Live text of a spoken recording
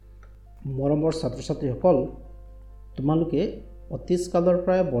মৰমৰ ছাত্ৰ-ছাত্ৰীসকল, তোমালোকে অতীজ কালৰ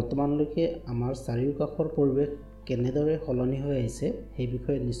পৰাই বৰ্তমানলৈকে আমাৰ চাৰিওকাষৰ পৰিৱেশ কেনেদৰে সলনি হৈ আহিছে সেই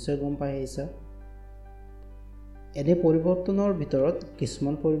বিষয়ে নিশ্চয় গম পাই আহিছা। এনে পৰিৱৰ্তনৰ ভিতৰত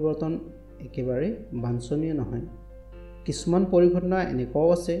কিছুমান পৰিৱৰ্তন একেবাৰে বাঞ্ছনীয় নহয়। কিছুমান পৰিঘটনা এনেকুৱাও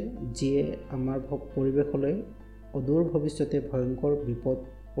আছে যিয়ে আমাৰ পৰিৱেশলৈ অদূৰ ভৱিষ্যতে ভয়ংকৰ বিপদ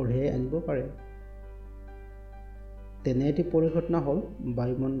কঢ়িয়াই আনিব পাৰে। তেনে এটি পৰিঘটনা হ'ল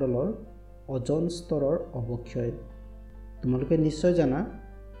বায়ুমণ্ডলৰ অজন স্তৰৰ অৱক্ষয়। তোমালোকে নিশ্চয় জানা,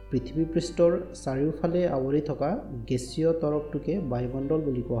 পৃথিৱী পৃষ্ঠৰ চাৰিওফালে আৱৰি থকা গেছীয় তৰপটোকে বায়ুমণ্ডল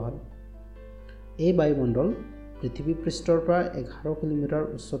বুলি কোৱা হয়। এই বায়ুমণ্ডল পৃথিৱী পৃষ্ঠৰ পৰা 11 কিলোমিটাৰ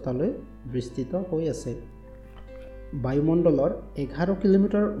উচ্চতালৈ বিস্তৃত হৈ আছে। বায়ুমণ্ডলৰ 11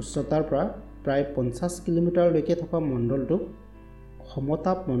 কিলোমিটাৰ উচ্চতাৰ পৰা প্ৰায় 50 কিলোমিটাৰলৈকে থকা মণ্ডলটোক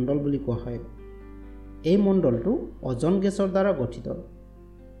সমতাপ মণ্ডল বুলি কোৱা হয়। এই মণ্ডলটো অজন গেছৰ দ্বাৰা গঠিত।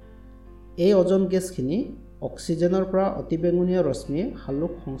 এই অজন গেছখিনি অক্সিজেনৰ পৰা অতিবেঙুনীয়া ৰশ্মিয়ে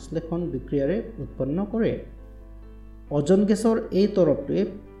সালোক সংশ্লেষণ বিক্ৰিয়াৰে উৎপন্ন কৰে। অজন গেছৰ এই তৰপটোৱে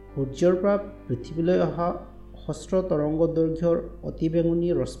সূৰ্যৰ পৰা পৃথিৱীলৈ অহা সহস্ৰ তৰংগ দৈৰ্ঘ্যৰ অতিবেঙুনী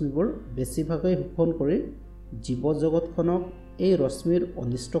ৰশ্মিবোৰ বেছিভাগেই শোষণ কৰি জীৱ জগতখনক এই ৰশ্মিৰ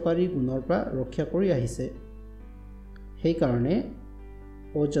অনিষ্টকাৰী গুণৰ পৰা ৰক্ষা কৰি আহিছে। সেইকাৰণে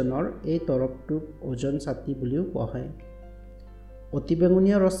অজনৰ এই তৰপটোক অজন ছাতি বুলিও কোৱা হয়।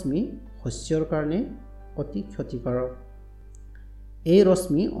 অতিবেঙুনীয়া ৰশ্মি শস্যৰ কাৰণে অতি ক্ষতিকাৰক। এই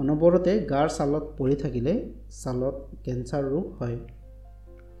ৰশ্মি অনবৰতে গাৰ ছালত পৰি থাকিলে ছালত কেঞ্চাৰ ৰোগ হয়।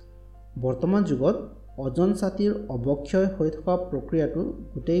 বৰ্তমান যুগত অজন ছাতিৰ অৱক্ষয় হৈ থকা প্ৰক্ৰিয়াটো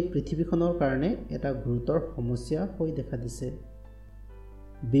গোটেই পৃথিৱীখনৰ কাৰণে এটা গুৰুতৰ সমস্যা হৈ দেখা দিছে।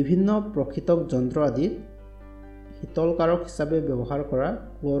 বিভিন্ন প্ৰকৃতক যন্ত্ৰ আদিত শীতলকাৰক হিচাপে ব্যৱহাৰ কৰা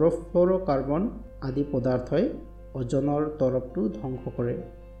ক্ল'ৰ'ফ্ল'ৰ'কাৰ্বন আদি পদাৰ্থই অজনৰ তৰপটো ধ্বংস কৰে।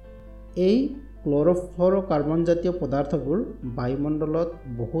 এই ক্ল'ৰ'ফ্ল'ৰ'কাৰ্বন জাতীয় পদাৰ্থবোৰ বায়ুমণ্ডলত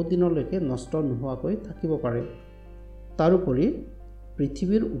বহু দিনলৈকে নষ্ট নোহোৱাকৈ থাকিব পাৰে। তাৰোপৰি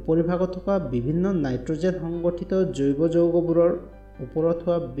পৃথিৱীৰ উপৰিভাগত থকা বিভিন্ন নাইট্ৰজেন সংগঠিত জৈৱ যৌগবোৰৰ ওপৰত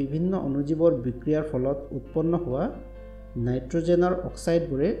হোৱা বিভিন্ন অণুজীৱৰ বিক্ৰিয়াৰ ফলত উৎপন্ন হোৱা নাইট্ৰজেনৰ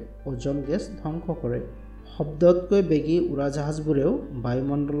অক্সাইডবোৰে অজন গেছ ধ্বংস কৰে। শব্দতকৈ বেগী উৰাজাহাজবোৰেও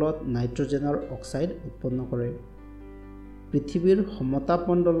বায়ুমণ্ডলত নাইট্ৰজেনৰ অক্সাইড উৎপন্ন কৰে। পৃথিৱীৰ সমতাপ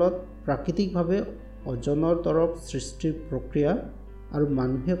মণ্ডলত প্ৰাকৃতিকভাৱে অজনৰ তৰপ সৃষ্টিৰ প্ৰক্ৰিয়া আৰু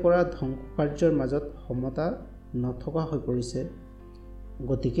মানুহে কৰা ধ্বংসকাৰ্যৰ মাজত সমতা নথকা হৈ পৰিছে।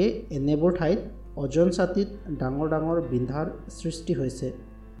 গতিকে এনেবোৰ ঠাইত অজন ছাতিত ডাঙৰ ডাঙৰ বিন্ধাৰ সৃষ্টি হৈছে।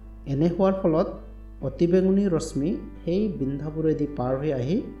 এনে হোৱাৰ ফলত অতিবেঙুনী ৰশ্মি সেই বিন্ধাবোৰেদি পাৰ হৈ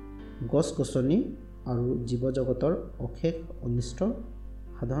আহি গছ-গছনি আৰু জীৱ জগতৰ অশেষ অনিষ্ট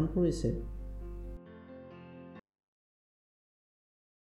সাধন কৰিছে।